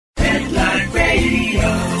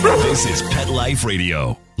This is Pet Life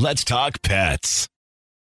Radio. Let's talk pets.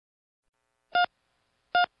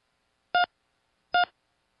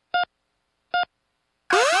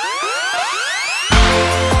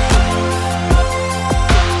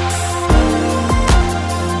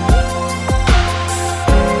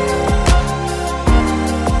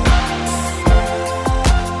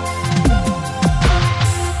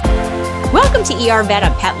 Welcome to ER Vet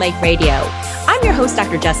on Pet Life Radio. I'm your host,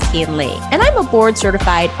 Dr. Justine Lee, and I'm a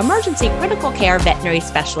board-certified emergency critical care veterinary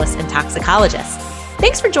specialist and toxicologist.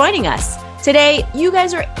 Thanks for joining us. Today, you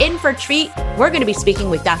guys are in for a treat. We're going to be speaking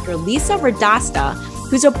with Dr. Lisa Radasta,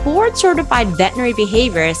 who's a board-certified veterinary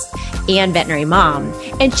behaviorist and veterinary mom.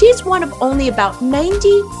 And she's one of only about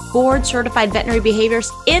 90 board-certified veterinary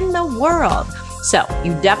behaviorists in the world. So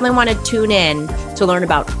you definitely want to tune in to learn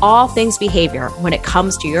about all things behavior when it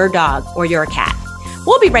comes to your dog or your cat.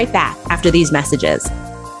 We'll be right back after these messages.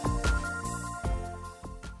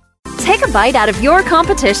 Take a bite out of your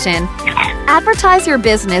competition. Advertise your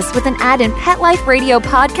business with an ad in Pet Life Radio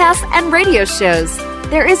podcasts and radio shows.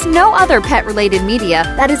 There is no other pet-related media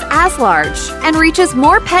that is as large and reaches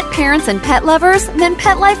more pet parents and pet lovers than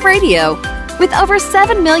Pet Life Radio. With over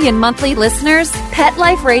 7 million monthly listeners, Pet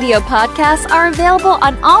Life Radio podcasts are available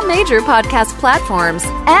on all major podcast platforms,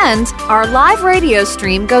 and our live radio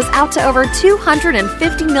stream goes out to over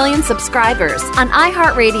 250 million subscribers on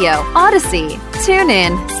iHeartRadio, Odyssey,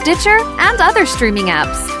 TuneIn, Stitcher, and other streaming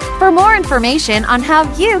apps. For more information on how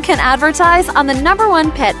you can advertise on the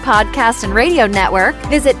 #1 pet podcast and radio network,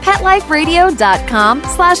 visit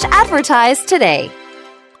PetLifeRadio.com/advertise today.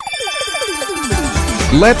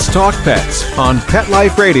 Let's Talk Pets on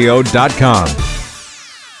PetLifeRadio.com.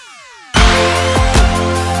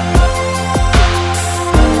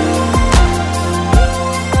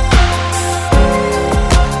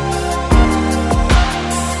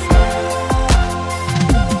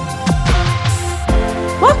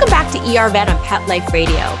 Welcome back to ER Vet on Pet Life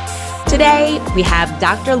Radio. Today, we have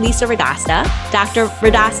Dr. Lisa Radasta. Dr.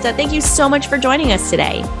 Radasta, thank you so much for joining us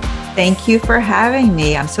today. Thank you for having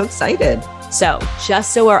me. I'm so excited. So,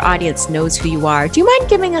 just so our audience knows who you are, do you mind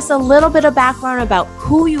giving us a little bit of background about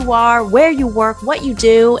who you are, where you work, what you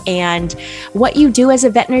do, and what you do as a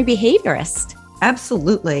veterinary behaviorist?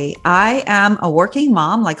 Absolutely. I am a working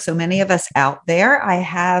mom, like so many of us out there. I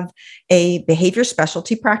have a behavior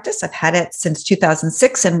specialty practice. I've had it since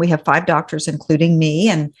 2006, and we have 5 doctors, including me,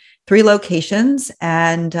 and 3 locations.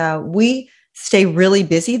 And we stay really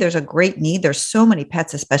busy. There's a great need. There's so many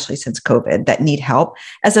pets, especially since COVID, that need help.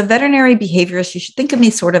 As a veterinary behaviorist, you should think of me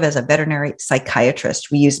sort of as a veterinary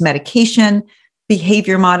psychiatrist. We use medication,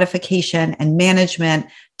 behavior modification, and management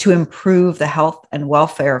to improve the health and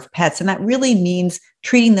welfare of pets. And that really means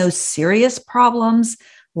treating those serious problems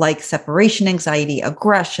like separation anxiety,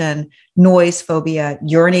 aggression, noise phobia,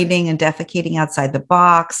 urinating and defecating outside the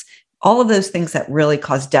box, all of those things that really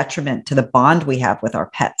cause detriment to the bond we have with our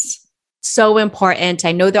pets. So important.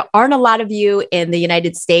 I know there aren't a lot of you in the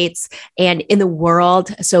United States and in the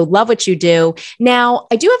world, so love what you do. Now,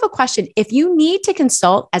 I do have a question. If you need to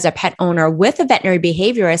consult as a pet owner with a veterinary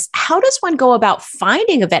behaviorist, how does one go about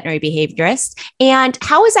finding a veterinary behaviorist? And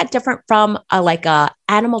how is that different from a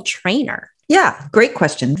animal trainer? Yeah, great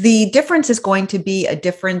question. The difference is going to be a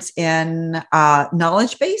difference in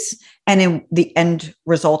knowledge base and in the end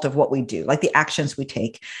result of what we do, like the actions we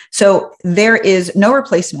take. So there is no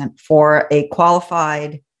replacement for a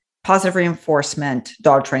qualified positive reinforcement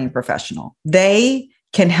dog training professional. They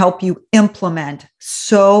can help you implement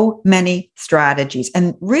so many strategies.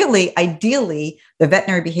 And really, ideally, the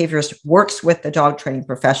veterinary behaviorist works with the dog training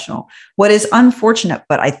professional. What is unfortunate,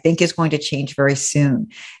 but I think is going to change very soon,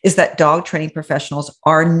 is that dog training professionals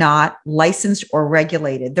are not licensed or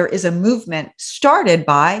regulated. There is a movement started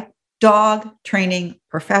by dog training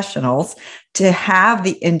professionals to have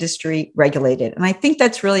the industry regulated. And I think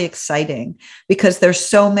that's really exciting because there's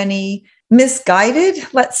so many misguided,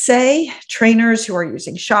 let's say, trainers who are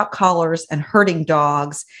using shock collars and hurting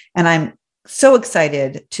dogs. And I'm so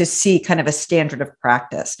excited to see kind of a standard of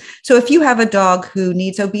practice. So if you have a dog who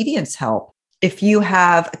needs obedience help, if you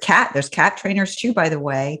have a cat, there's cat trainers too, by the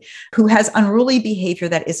way, who has unruly behavior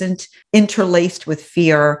that isn't interlaced with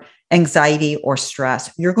fear, anxiety, or stress,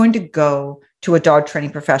 you're going to go to a dog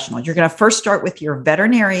training professional. You're going to first start with your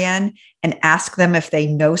veterinarian and ask them if they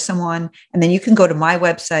know someone. And then you can go to my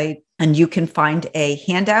website, And you can find a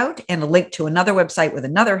handout and a link to another website with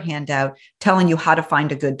another handout telling you how to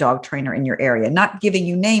find a good dog trainer in your area, not giving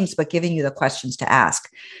you names, but giving you the questions to ask.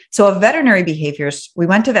 So of veterinary behaviors, we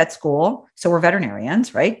went to vet school. So we're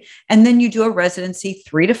veterinarians, right? And then you do a residency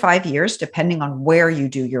 3 to 5 years, depending on where you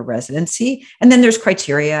do your residency. And then there's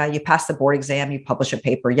criteria. You pass the board exam, you publish a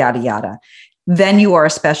paper, yada, yada. Then you are a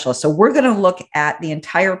specialist. So we're going to look at the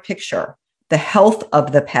entire picture, the health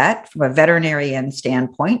of the pet from a veterinarian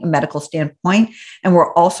standpoint, a medical standpoint. And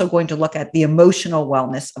we're also going to look at the emotional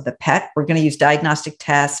wellness of the pet. We're going to use diagnostic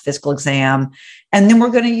tests, physical exam, and then we're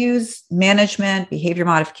going to use management, behavior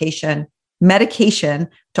modification, medication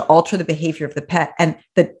to alter the behavior of the pet. And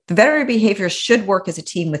the veterinary behavior should work as a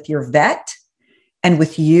team with your vet and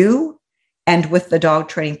with you and with the dog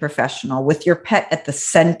training professional, with your pet at the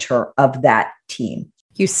center of that team.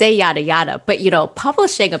 You say yada, yada, but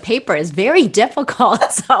publishing a paper is very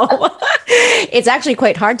difficult. So it's actually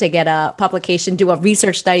quite hard to get a publication, do a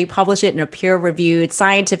research study, publish it in a peer-reviewed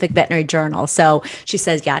scientific veterinary journal. So she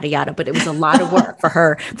says yada, yada, but it was a lot of work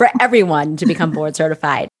for everyone to become board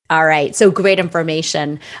certified. All right. So great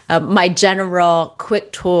information. My general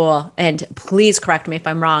quick tool, and please correct me if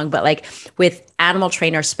I'm wrong, but like with animal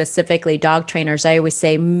trainers, specifically dog trainers, I always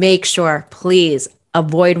say, make sure, please,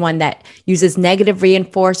 avoid one that uses negative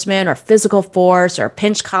reinforcement or physical force or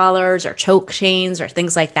pinch collars or choke chains or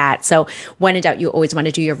things like that. So when in doubt, you always want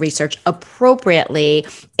to do your research appropriately,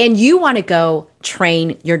 and you want to go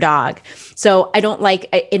train your dog. So I don't like,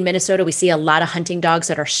 in Minnesota, we see a lot of hunting dogs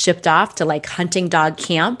that are shipped off to like hunting dog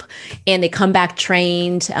camp and they come back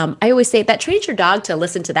trained. I always say that trains your dog to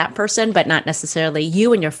listen to that person, but not necessarily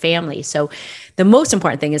you and your family. So the most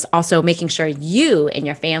important thing is also making sure you and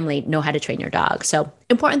your family know how to train your dog. So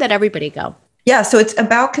important that everybody go. Yeah. So it's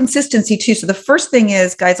about consistency too. So the first thing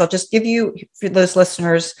is, guys, I'll just give you, for those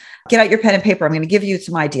listeners, get out your pen and paper. I'm going to give you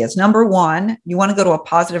some ideas. Number one, you want to go to a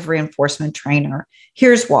positive reinforcement trainer.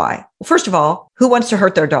 Here's why. Well, first of all, who wants to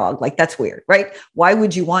hurt their dog? Like, that's weird, right? Why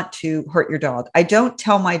would you want to hurt your dog? I don't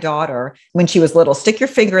tell my daughter when she was little, stick your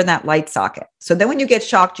finger in that light socket. So then when you get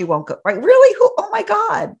shocked, you won't go, right? Really? Who? Oh my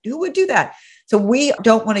God, who would do that? So we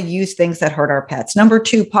don't want to use things that hurt our pets. Number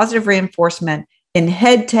two, positive reinforcement in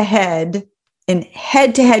head-to-head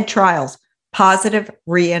trials, positive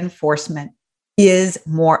reinforcement is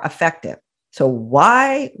more effective. So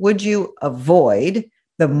why would you avoid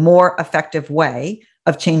the more effective way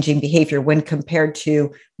of changing behavior when compared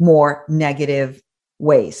to more negative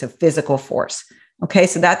ways? So physical force. Okay,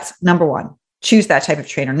 so that's number one. Choose that type of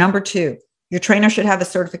trainer. Number two, your trainer should have a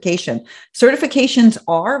certification. Certifications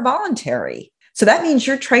are voluntary. So that means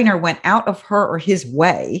your trainer went out of her or his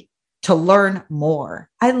way to learn more.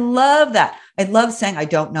 I love that. I love saying, I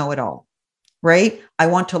don't know it all, right? I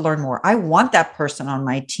want to learn more. I want that person on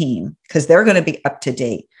my team because they're going to be up to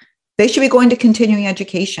date. They should be going to continuing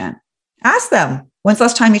education. Ask them, when's the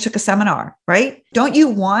last time you took a seminar, right? Don't you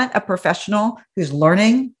want a professional who's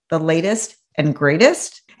learning the latest and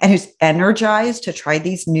greatest and who's energized to try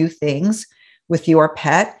these new things with your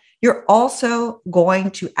pet? You're also going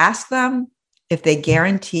to ask them if they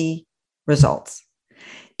guarantee results.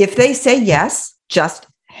 If they say yes, just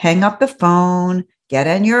hang up the phone, get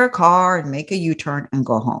in your car and make a U-turn and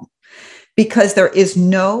go home. Because there is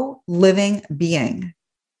no living being,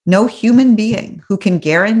 no human being who can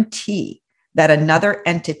guarantee that another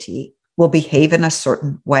entity will behave in a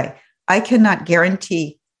certain way. I cannot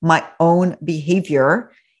guarantee my own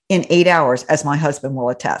behavior in 8 hours, as my husband will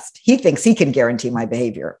attest. He thinks he can guarantee my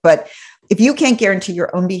behavior. But if you can't guarantee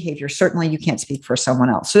your own behavior, certainly you can't speak for someone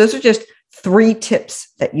else. So those are just 3 tips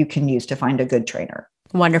that you can use to find a good trainer.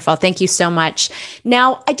 Wonderful. Thank you so much.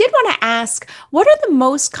 Now, I did want to ask, what are the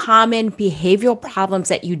most common behavioral problems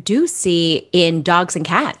that you do see in dogs and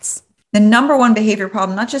cats? The number one behavior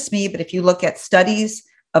problem, not just me, but if you look at studies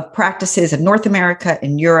of practices in North America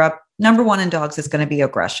and Europe, number one in dogs is going to be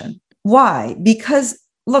aggression. Why? Because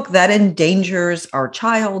look, that endangers our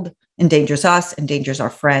child, endangers us, endangers our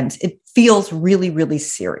friends. It feels really, really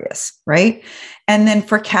serious, right? And then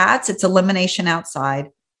for cats, it's elimination outside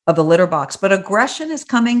of the litter box. But aggression is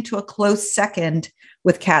coming to a close second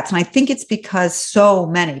with cats. And I think it's because so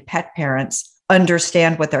many pet parents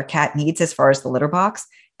understand what their cat needs as far as the litter box.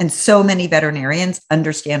 And so many veterinarians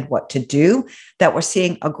understand what to do that we're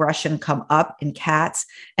seeing aggression come up in cats.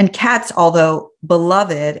 And cats, although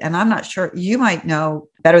beloved, and I'm not sure, you might know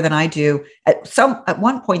better than I do, at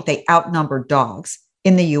one point they outnumbered dogs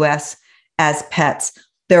in the US as pets.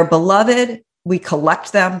 They're beloved. We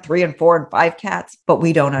collect them, 3 and 4 and 5 cats, but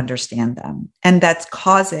we don't understand them. And that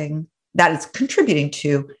is contributing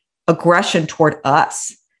to aggression toward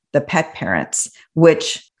us the pet parents,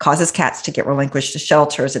 which causes cats to get relinquished to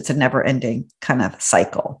shelters. It's a never ending kind of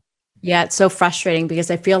cycle. Yeah, it's so frustrating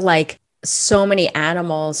because I feel like so many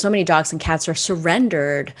animals, so many dogs and cats are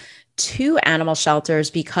surrendered to animal shelters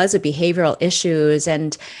because of behavioral issues,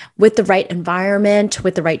 and with the right environment,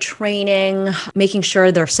 with the right training, making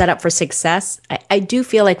sure they're set up for success. I do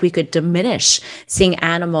feel like we could diminish seeing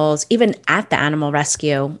animals even at the animal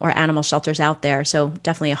rescue or animal shelters out there. So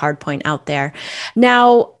definitely a hard point out there.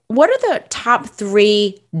 Now, what are the top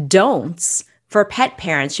 3 don'ts for pet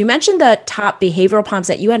parents? You mentioned the top behavioral problems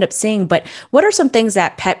that you end up seeing, but what are some things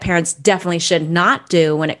that pet parents definitely should not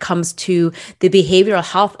do when it comes to the behavioral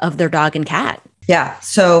health of their dog and cat? Yeah.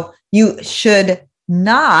 So you should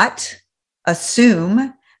not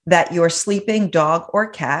assume that your sleeping dog or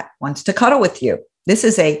cat wants to cuddle with you. This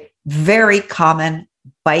is a very common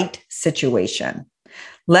bite situation.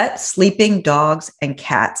 Let sleeping dogs and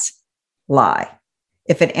cats lie.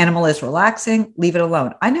 If an animal is relaxing, leave it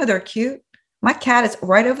alone. I know they're cute. My cat is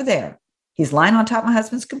right over there. He's lying on top of my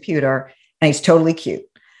husband's computer and he's totally cute.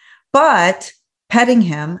 But petting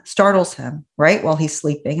him startles him, right? While he's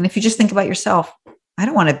sleeping. And if you just think about yourself,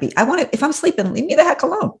 if I'm sleeping, leave me the heck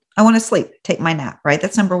alone. I want to sleep, take my nap, right?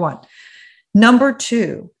 That's number 1. Number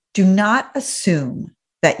 2, do not assume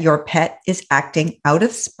that your pet is acting out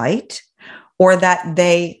of spite or that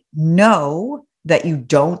they know that you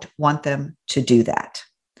don't want them to do that.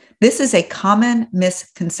 This is a common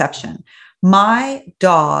misconception. My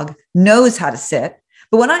dog knows how to sit,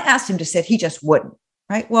 but when I asked him to sit, he just wouldn't,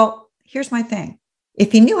 right? Well, here's my thing.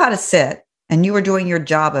 If he knew how to sit and you were doing your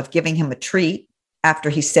job of giving him a treat after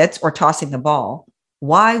he sits or tossing the ball,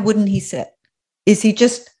 why wouldn't he sit? Is he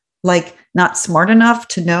just like not smart enough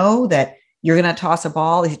to know that you're going to toss a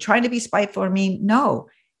ball? Is he trying to be spiteful? I mean, no,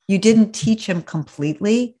 you didn't teach him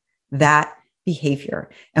completely that behavior.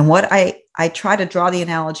 And what I try to draw the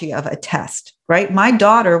analogy of a test, right? My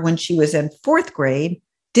daughter, when she was in 4th grade,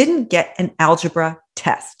 didn't get an algebra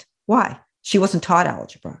test. Why? She wasn't taught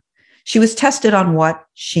algebra. She was tested on what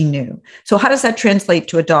she knew. So how does that translate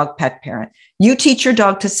to a dog pet parent? You teach your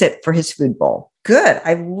dog to sit for his food bowl. Good.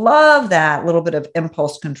 I love that little bit of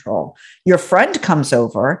impulse control. Your friend comes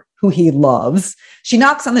over, who he loves. She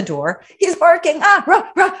knocks on the door. He's barking. Rah,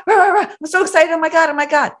 rah, rah, rah. I'm so excited. Oh my God. Oh my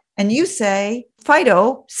God. And you say,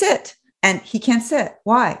 Fido, sit. And he can't sit.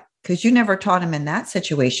 Why? Because you never taught him in that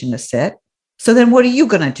situation to sit. So then what are you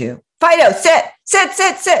going to do? Fido, sit, sit,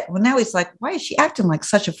 sit, sit. Well, now he's like, why is she acting like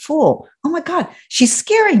such a fool? Oh my God, she's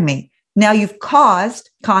scaring me. Now you've caused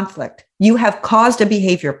conflict. You have caused a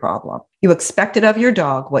behavior problem. You expected of your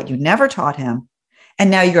dog what you never taught him.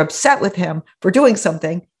 And now you're upset with him for doing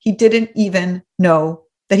something he didn't even know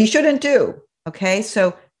that he shouldn't do. Okay,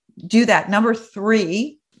 so do that. Number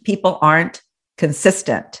 3, people aren't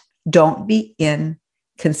consistent. Don't be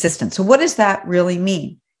inconsistent. So what does that really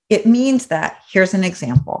mean? It means that, here's an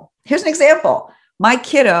example. My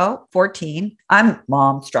kiddo, 14, I'm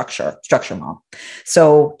mom, structure mom.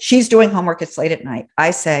 So she's doing homework. It's late at night.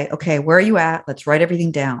 I say, okay, where are you at? Let's write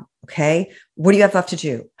everything down. Okay. What do you have left to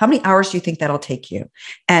do? How many hours do you think that'll take you?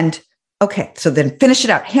 And okay, so then finish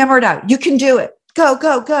it out, hammer it out. You can do it. Go,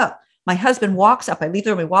 go, go. My husband walks up. I leave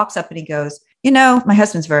the room. He walks up and he goes, my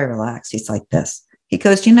husband's very relaxed. He's like this. He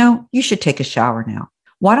goes, you should take a shower now.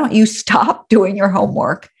 Why don't you stop doing your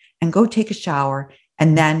homework and go take a shower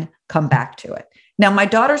and then come back to it? Now, my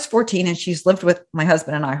daughter's 14 and she's lived with my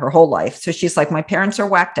husband and I her whole life. So she's like, my parents are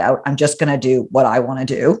whacked out. I'm just going to do what I want to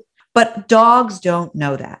do. But dogs don't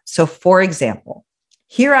know that. So for example,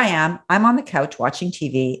 here I am, I'm on the couch watching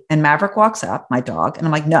TV and Maverick walks up, my dog, and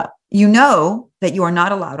I'm like, no, you know that you are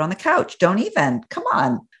not allowed on the couch. Don't even, come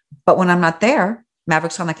on. But when I'm not there,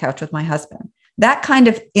 Maverick's on the couch with my husband. That kind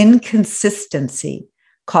of inconsistency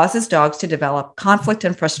causes dogs to develop conflict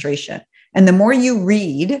and frustration. And the more you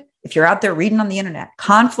read, if you're out there reading on the internet,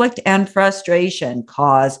 conflict and frustration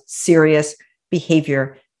cause serious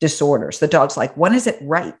behavior disorders. The dog's like, when is it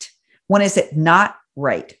right? When is it not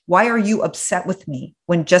right? Why are you upset with me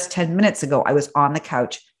when just 10 minutes ago I was on the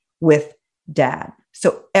couch with dad?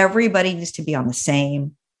 So everybody needs to be on the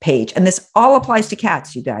same page. And this all applies to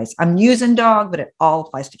cats, you guys. I'm using dog, but it all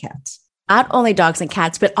applies to cats. Not only dogs and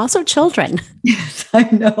cats, but also children. Yes, I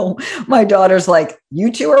know. My daughter's like,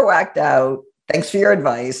 you two are whacked out. Thanks for your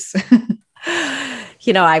advice.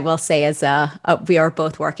 I will say we are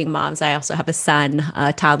both working moms. I also have a son,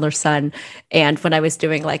 a toddler son. And when I was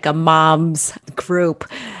doing like a mom's group,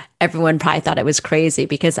 everyone probably thought I was crazy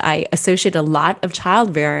because I associate a lot of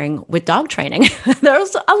childbearing with dog training.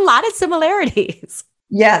 There's a lot of similarities.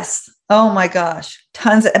 Yes. Oh my gosh.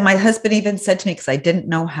 Tons. And my husband even said to me, because I didn't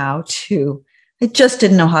know how to I just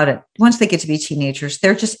didn't know how to, once they get to be teenagers,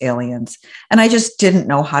 they're just aliens. And I just didn't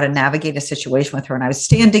know how to navigate a situation with her. And I was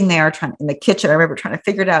standing there in the kitchen. I remember trying to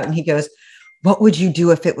figure it out. And he goes, what would you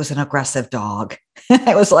do if it was an aggressive dog?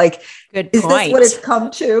 I was like, good is point. this what it's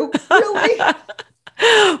come to? Really?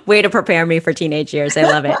 Way to prepare me for teenage years. I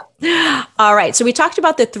love it. All right. So we talked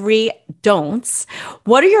about the 3 don'ts.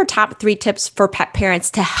 What are your top 3 tips for pet parents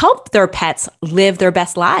to help their pets live their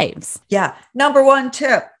best lives? Yeah. Number 1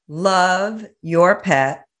 tip, love your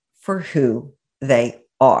pet for who they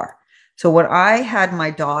are. So when I had my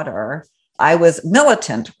daughter, I was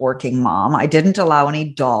militant working mom. I didn't allow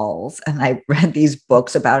any dolls. And I read these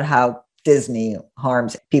books about how Disney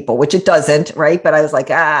harms people, which it doesn't, right? But I was like,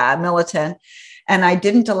 militant. And I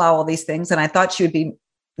didn't allow all these things. And I thought she would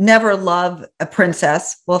never love a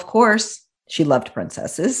princess. Well, of course, she loved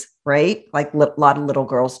princesses, right? Like a lot of little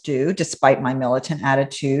girls do, despite my militant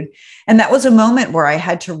attitude. And that was a moment where I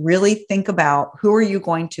had to really think about, who are you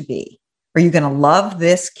going to be? Are you going to love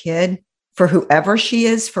this kid for whoever she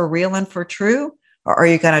is, for real and for true? Or are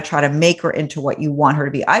you going to try to make her into what you want her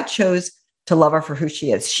to be? I chose to love her for who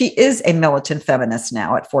she is. She is a militant feminist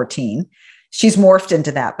now at 14. She's morphed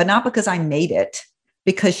into that, but not because I made it,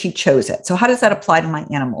 because she chose it. So how does that apply to my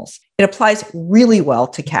animals? It applies really well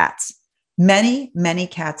to cats. Many, many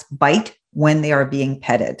cats bite when they are being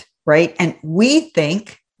petted, right? And we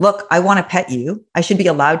think, look, I want to pet you. I should be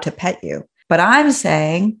allowed to pet you. But I'm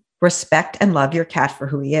saying respect and love your cat for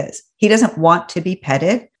who he is. He doesn't want to be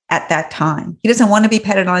petted at that time. He doesn't want to be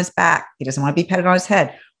petted on his back. He doesn't want to be petted on his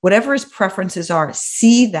head. Whatever his preferences are,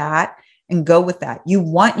 see that and go with that. You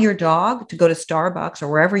want your dog to go to Starbucks or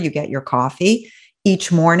wherever you get your coffee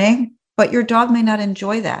each morning, but your dog may not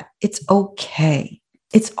enjoy that. It's okay.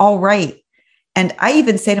 It's all right. And I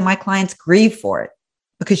even say to my clients, grieve for it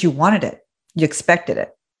because you wanted it. You expected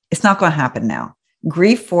it. It's not going to happen now.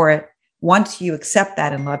 Grieve for it. Once you accept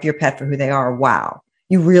that and love your pet for who they are, wow,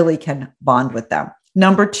 you really can bond with them.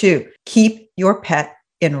 Number 2, keep your pet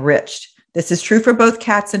enriched. This is true for both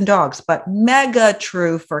cats and dogs, but mega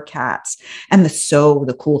true for cats. And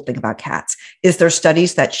the cool thing about cats is there are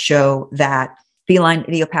studies that show that feline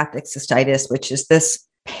idiopathic cystitis, which is this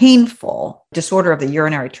painful disorder of the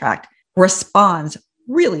urinary tract, responds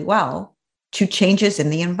really well to changes in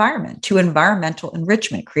the environment, to environmental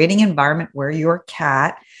enrichment, creating an environment where your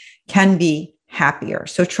cat can be happier.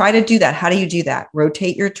 So try to do that. How do you do that?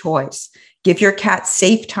 Rotate your toys. Give your cat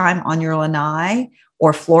safe time on your lanai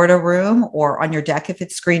or Florida room or on your deck if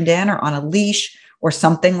it's screened in, or on a leash or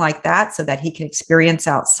something like that, so that he can experience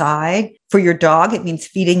outside. For your dog, it means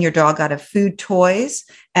feeding your dog out of food toys,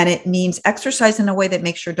 and it means exercise in a way that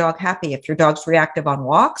makes your dog happy. If your dog's reactive on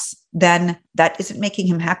walks, then that isn't making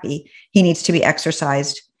him happy. He needs to be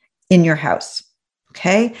exercised in your house.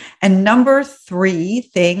 Okay. And number 3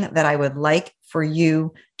 thing that I would like for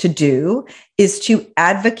you to do is to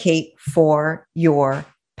advocate for your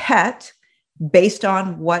pet based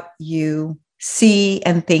on what you see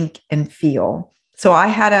and think and feel. So I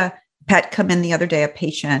had a pet come in the other day, a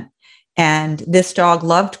patient, and this dog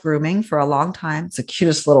loved grooming for a long time. It's the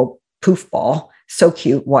cutest little poof ball, so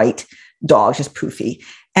cute, white dog, just poofy.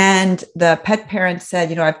 And the pet parent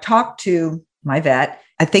said, I've talked to my vet.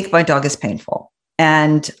 I think my dog is painful.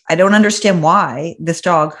 And I don't understand why this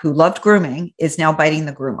dog who loved grooming is now biting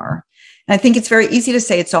the groomer. And I think it's very easy to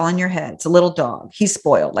say it's all in your head. It's a little dog. He's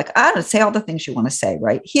spoiled. Like, I don't say all the things you want to say,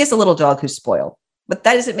 right? He is a little dog who's spoiled, but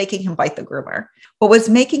that isn't making him bite the groomer. What was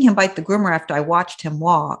making him bite the groomer after I watched him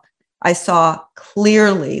walk, I saw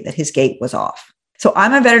clearly that his gait was off. So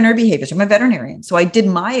I'm a veterinary behaviorist. I'm a veterinarian. So I did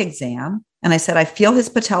my exam and I said, I feel his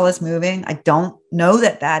patella is moving. I don't know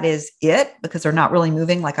that is it because they're not really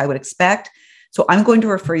moving like I would expect. So I'm going to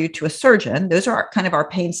refer you to a surgeon. Those are kind of our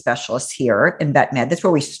pain specialists here in vet med. That's where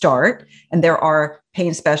we start. And there are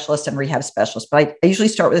pain specialists and rehab specialists, but I usually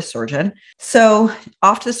start with a surgeon. So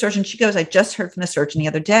off to the surgeon she goes. I just heard from the surgeon the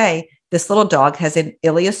other day, this little dog has an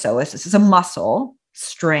iliopsoas. This is a muscle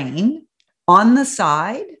strain on the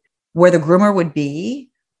side where the groomer would be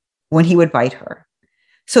when he would bite her.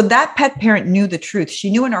 So that pet parent knew the truth. She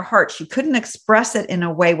knew in her heart, she couldn't express it in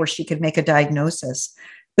a way where she could make a diagnosis.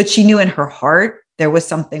 But she knew in her heart there was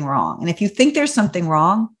something wrong. And if you think there's something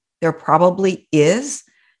wrong, there probably is.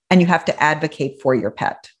 And you have to advocate for your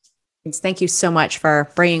pet. Thank you so much for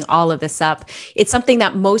bringing all of this up. It's something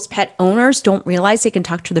that most pet owners don't realize they can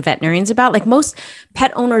talk to the veterinarians about. Like most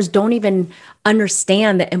pet owners don't even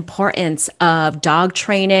understand the importance of dog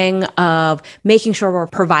training, of making sure we're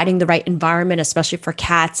providing the right environment, especially for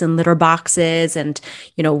cats and litter boxes and,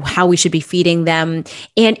 how we should be feeding them.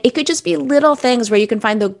 And it could just be little things where you can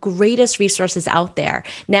find the greatest resources out there.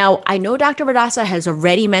 Now, I know Dr. Radassa has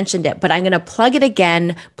already mentioned it, but I'm going to plug it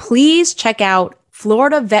again. Please check out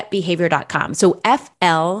FloridaVetBehavior.com. So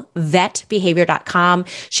FLVetBehavior.com.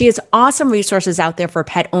 She has awesome resources out there for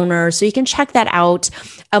pet owners. So you can check that out.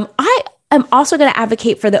 I'm also going to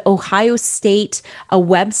advocate for the Ohio State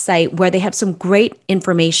website where they have some great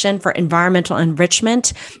information for environmental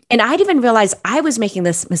enrichment. And I didn't even realize I was making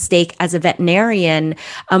this mistake as a veterinarian.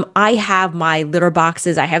 I have my litter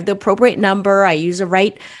boxes. I have the appropriate number. I use the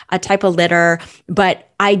right type of litter, but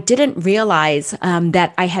I didn't realize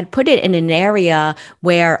that I had put it in an area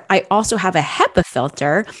where I also have a HEPA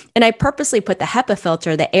filter, and I purposely put the HEPA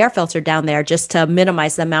filter, the air filter down there just to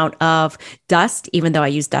minimize the amount of dust, even though I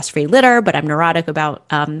use dust-free litter, but I'm neurotic about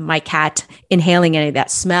my cat inhaling any of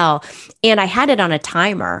that smell. And I had it on a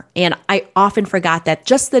timer, and I often forgot that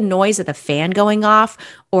just the noise of the fan going off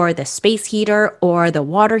or the space heater or the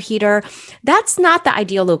water heater, that's not the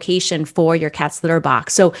ideal location for your cat's litter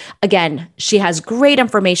box. So again, she has great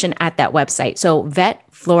information at that website. So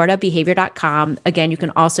vetfloridabehavior.com. Again, you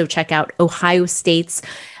can also check out Ohio State's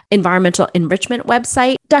environmental enrichment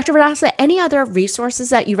website. Dr. Radassa, any other resources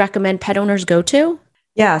that you recommend pet owners go to?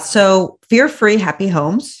 Yeah. So Fear Free Happy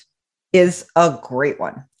Homes is a great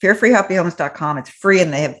one. fearfreehappyhomes.com. It's free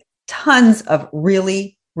and they have tons of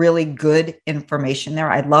really good information there.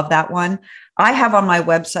 I love that one. I have on my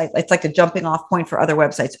website, it's like a jumping off point for other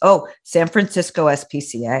websites. Oh, San Francisco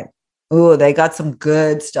SPCA. Oh, they got some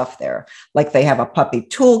good stuff there. Like they have a puppy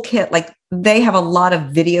toolkit. Like they have a lot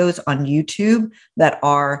of videos on YouTube that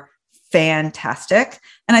are fantastic.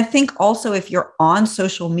 And I think also if you're on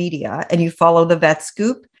social media and you follow the Vet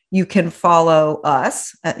Scoop, you can follow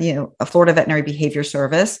us, a Florida Veterinary Behavior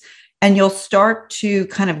Service, and you'll start to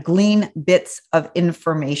kind of glean bits of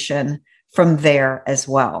information from there as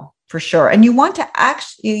well, for sure. And you want to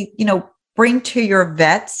actually, bring to your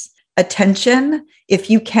vet's attention, if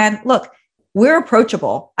you can, look, we're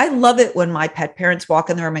approachable. I love it when my pet parents walk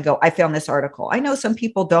in the room and go, I found this article. I know some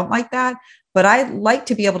people don't like that, but I like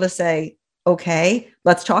to be able to say, okay,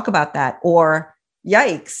 let's talk about that. Or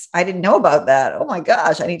yikes, I didn't know about that. Oh my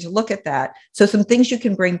gosh, I need to look at that. So some things you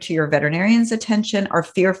can bring to your veterinarian's attention are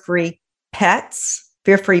Fear-Free Pets,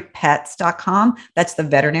 fearfreepets.com. That's the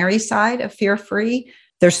veterinary side of Fear Free.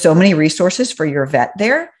 There's so many resources for your vet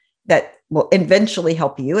there that will eventually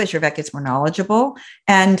help you as your vet gets more knowledgeable.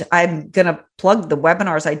 And I'm going to plug the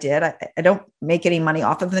webinars I did. I don't make any money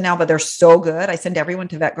off of them now, but they're so good. I send everyone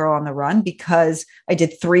to Vet Girl on the Run because I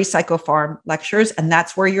did 3 psychopharm lectures, and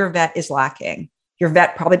that's where your vet is lacking. Your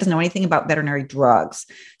vet probably doesn't know anything about veterinary drugs.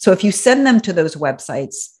 So if you send them to those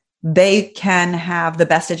websites, they can have the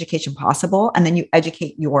best education possible. And then you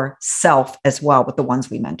educate yourself as well with the ones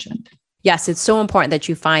we mentioned. Yes, it's so important that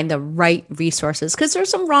you find the right resources because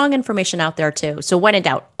there's some wrong information out there too. So when in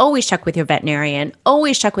doubt, always check with your veterinarian,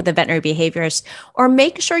 always check with the veterinary behaviorist, or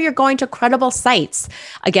make sure you're going to credible sites.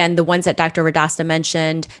 Again, the ones that Dr. Radassa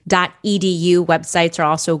mentioned, .edu websites are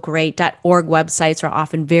also great. .org websites are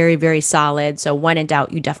often very, very solid. So when in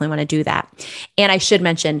doubt, you definitely want to do that. And I should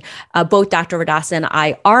mention, both Dr. Radassa and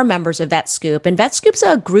I are members of Vet Scoop, and Vet Scoop's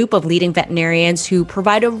a group of leading veterinarians who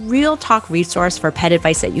provide a real talk resource for pet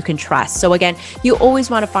advice that you can trust. So again, you always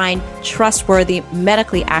want to find trustworthy,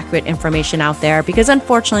 medically accurate information out there because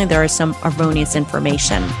unfortunately there is some erroneous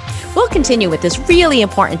information. We'll continue with this really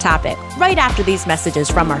important topic right after these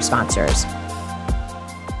messages from our sponsors.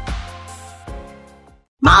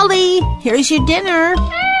 Molly, here's your dinner.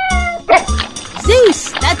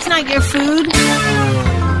 Zeus, that's not your food.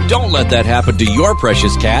 Don't let that happen to your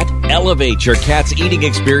precious cat. Elevate your cat's eating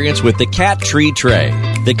experience with the Cat Tree Tray.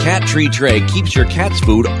 The Cat Tree Tray keeps your cat's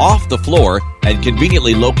food off the floor and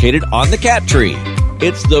conveniently located on the cat tree.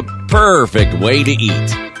 It's the perfect way to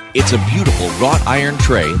eat. It's a beautiful wrought iron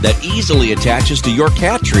tray that easily attaches to your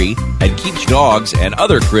cat tree and keeps dogs and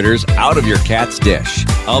other critters out of your cat's dish.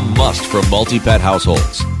 A must for multi-pet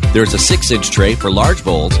households. There's a 6-inch tray for large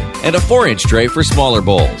bowls and a 4-inch tray for smaller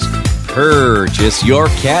bowls. Purchase your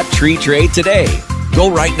Cat Tree Tray today.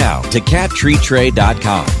 Go right now to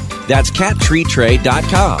cattreetray.com. That's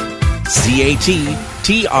cattreetray.com.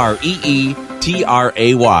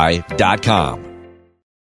 cattreetray.com.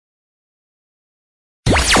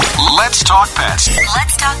 Let's talk pets.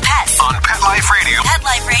 Let's talk pets On Pet Life Radio. Pet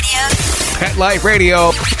Life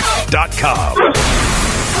Radio.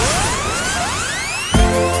 PetLifeRadio.com.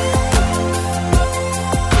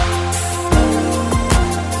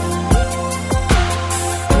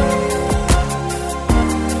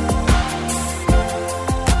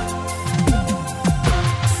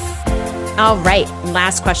 All right.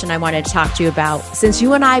 Last question I wanted to talk to you about. Since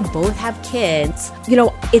you and I both have kids,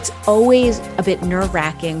 it's always a bit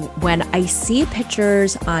nerve-wracking when I see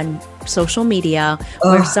pictures on social media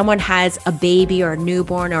where someone has a baby or a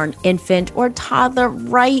newborn or an infant or toddler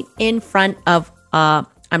right in front of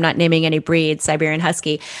I'm not naming any breed, Siberian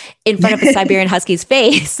Husky, in front of a Siberian Husky's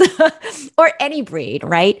face or any breed,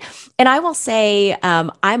 right? And I will say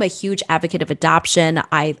I'm a huge advocate of adoption.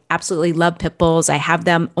 I absolutely love pit bulls. I have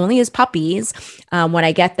them only as puppies when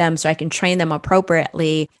I get them so I can train them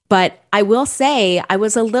appropriately. But I will say I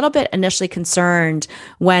was a little bit initially concerned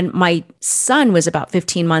when my son was about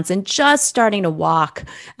 15 months and just starting to walk.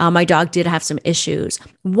 My dog did have some issues.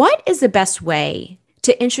 What is the best way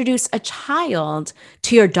to introduce a child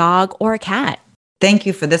to your dog or a cat? Thank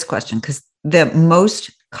you for this question, because the most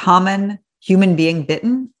common human being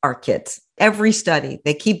bitten are kids. Every study,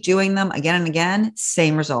 they keep doing them again and again,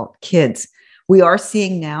 same result, kids. We are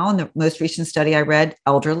seeing now in the most recent study I read,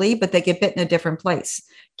 elderly, but they get bitten in a different place.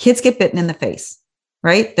 Kids get bitten in the face,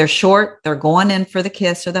 right? They're short, they're going in for the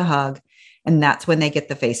kiss or the hug, and that's when they get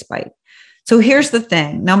the face bite. So here's the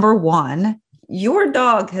thing. Number one, your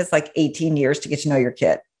dog has like 18 years to get to know your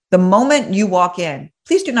kid. The moment you walk in,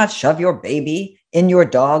 please do not shove your baby in your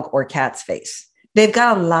dog or cat's face. They've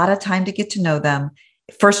got a lot of time to get to know them.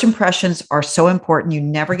 First impressions are so important. You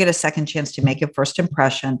never get a second chance to make a first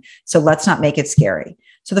impression. So let's not make it scary.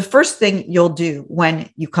 So the first thing you'll do when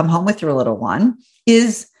you come home with your little one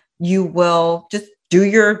is you will just do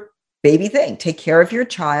your baby thing. Take care of your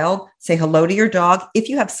child, say hello to your dog. If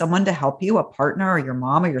you have someone to help you, a partner or your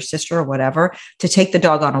mom or your sister or whatever, to take the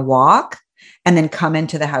dog on a walk and then come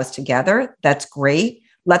into the house together, that's great.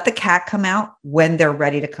 Let the cat come out when they're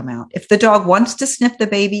ready to come out. If the dog wants to sniff the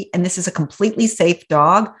baby and this is a completely safe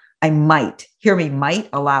dog, I might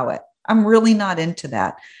allow it. I'm really not into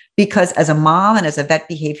that because as a mom and as a vet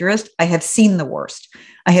behaviorist, I have seen the worst.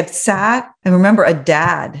 I remember a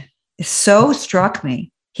dad, it so struck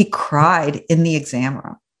me. He cried in the exam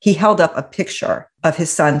room. He held up a picture of his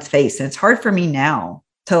son's face. And it's hard for me now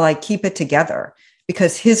to keep it together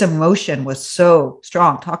because his emotion was so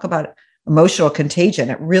strong. Talk about emotional contagion.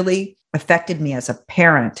 It really affected me as a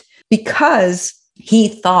parent because he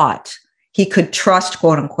thought he could trust,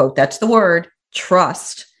 quote unquote, that's the word,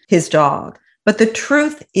 trust his dog. But the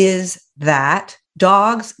truth is that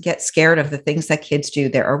dogs get scared of the things that kids do.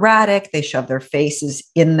 They're erratic. They shove their faces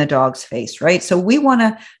in the dog's face, right? So we want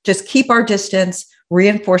to just keep our distance,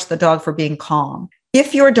 reinforce the dog for being calm.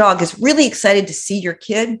 If your dog is really excited to see your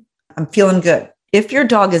kid, I'm feeling good. If your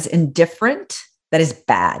dog is indifferent, that is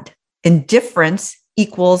bad. Indifference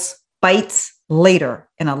equals bites later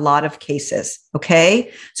in a lot of cases,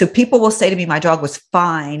 okay? So people will say to me, my dog was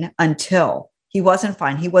fine until. He wasn't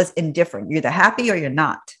fine. He was indifferent. You're either happy or you're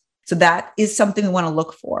not. So that is something we want to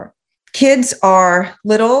look for. Kids are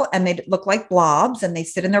little and they look like blobs and they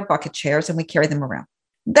sit in their bucket chairs and we carry them around.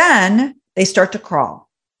 Then they start to crawl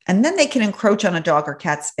and then they can encroach on a dog or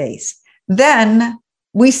cat space. Then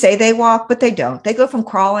we say they walk, but they don't. They go from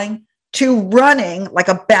crawling to running like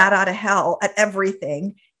a bat out of hell at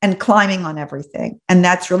everything and climbing on everything. And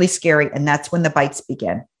that's really scary. And that's when the bites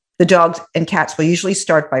begin. The dogs and cats will usually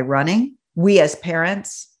start by running. We as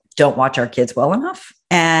parents don't watch our kids well enough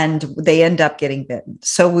and they end up getting bitten.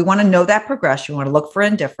 So we want to know that progression. We want to look for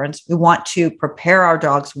indifference. We want to prepare our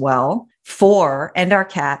dogs well and our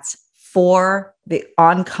cats for the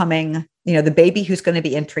oncoming, the baby who's going to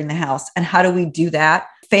be entering the house. And how do we do that?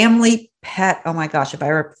 Family Pet. Oh my gosh, if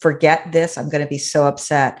I forget this, I'm going to be so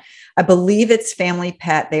upset. I believe it's Family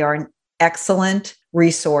Pet. They are an excellent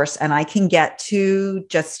resource. And I can get to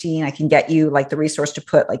Justine. I can get you the resource to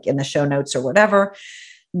put in the show notes or whatever.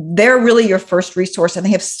 They're really your first resource. And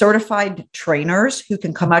they have certified trainers who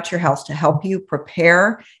can come out to your house to help you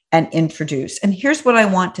prepare and introduce. And here's what I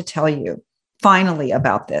want to tell you finally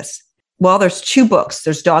about this. Well, there's two books.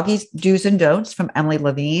 There's Doggy's Do's and Don'ts from Emily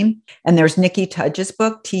Levine. And there's Nikki Tudge's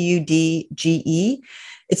book, Tudge.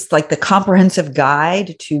 It's like the comprehensive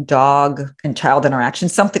guide to dog and child interaction,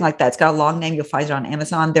 something like that. It's got a long name. You'll find it on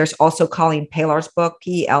Amazon. There's also Colleen Palar's book,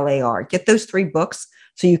 Pelar. Get those three books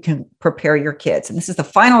so you can prepare your kids. And this is the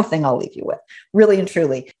final thing I'll leave you with, really and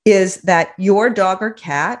truly, is that your dog or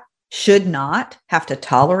cat should not have to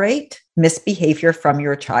tolerate misbehavior from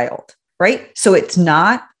your child, right? So it's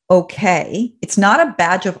not okay. It's not a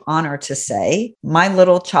badge of honor to say, my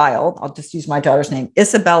little child, I'll just use my daughter's name,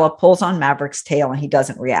 Isabella, pulls on Maverick's tail and he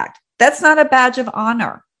doesn't react. That's not a badge of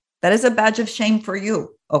honor. That is a badge of shame for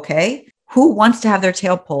you, okay? Who wants to have their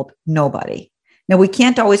tail pulled? Nobody. Now, we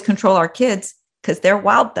can't always control our kids because they're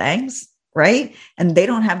wild things, right? And they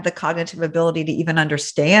don't have the cognitive ability to even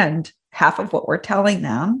understand half of what we're telling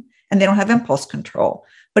them. and they don't have impulse control.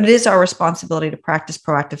 But it is our responsibility to practice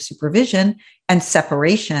proactive supervision and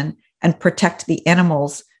separation and protect the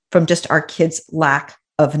animals from just our kids' lack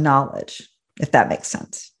of knowledge, if that makes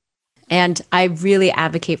sense. And I really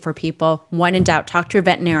advocate for people, when in doubt, talk to a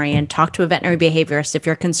veterinarian, talk to a veterinary behaviorist if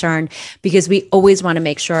you're concerned, because we always want to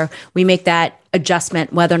make sure we make that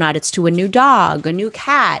adjustment, whether or not it's to a new dog, a new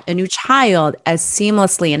cat, a new child, as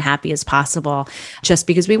seamlessly and happy as possible, just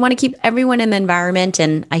because we want to keep everyone in the environment.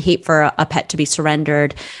 And I hate for a pet to be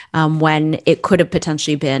surrendered when it could have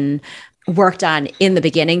potentially been worked on in the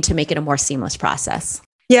beginning to make it a more seamless process.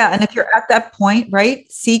 Yeah. And if you're at that point,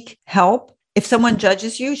 right, seek help. If someone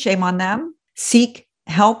judges you, shame on them. Seek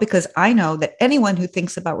help, because I know that anyone who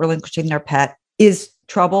thinks about relinquishing their pet is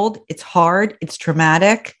troubled. It's hard. It's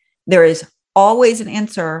traumatic. There is always an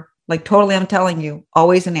answer. Like totally, I'm telling you,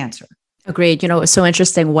 always an answer. Agreed. You know, it was so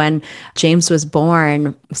interesting when James was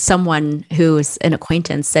born, someone who was an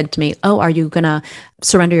acquaintance said to me, "Oh, are you going to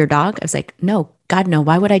surrender your dog?" I was like, "No, God, no.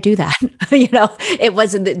 Why would I do that?" It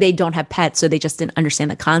wasn't that they don't have pets, so they just didn't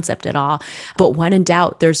understand the concept at all. But when in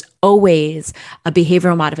doubt, there's always a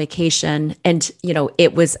behavioral modification. And,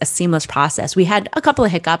 it was a seamless process. We had a couple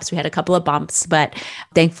of hiccups, we had a couple of bumps, but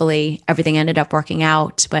thankfully everything ended up working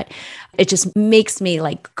out. But it just makes me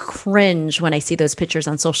cringe when I see those pictures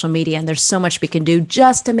on social media. And there's so much we can do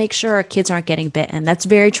just to make sure kids aren't getting bitten. That's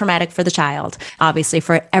very traumatic for the child, obviously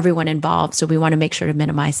for everyone involved. So we want to make sure to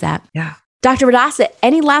minimize that. Yeah. Dr. Radasta,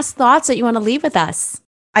 any last thoughts that you want to leave with us?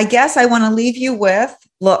 I guess I want to leave you with,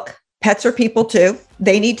 look, pets are people too.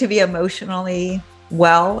 They need to be emotionally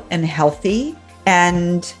well and healthy.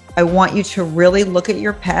 And I want you to really look at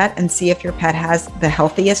your pet and see if your pet has the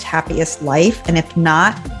healthiest, happiest life. And if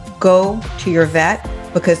not, go to your vet,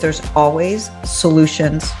 because there's always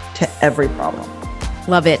solutions to every problem.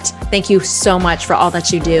 Love it. Thank you so much for all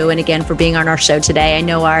that you do. And again, for being on our show today. I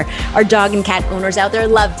know our dog and cat owners out there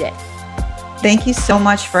loved it. Thank you so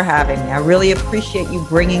much for having me. I really appreciate you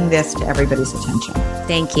bringing this to everybody's attention.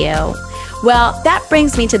 Thank you. Well, that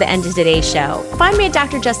brings me to the end of today's show. Find me at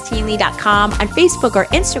drjustinelee.com, on Facebook or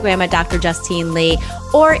Instagram at Dr. Justine Lee,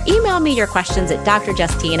 or email me your questions at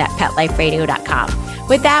drjustine@petliferadio.com.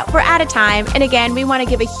 With that, we're out of time. And again, we want to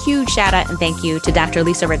give a huge shout out and thank you to Dr.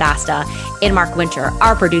 Lisa Radasta and Mark Winter,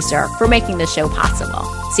 our producer, for making this show possible.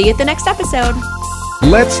 See you at the next episode.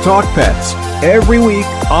 Let's Talk Pets, every week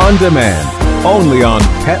on demand, only on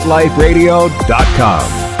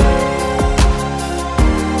PetLifeRadio.com.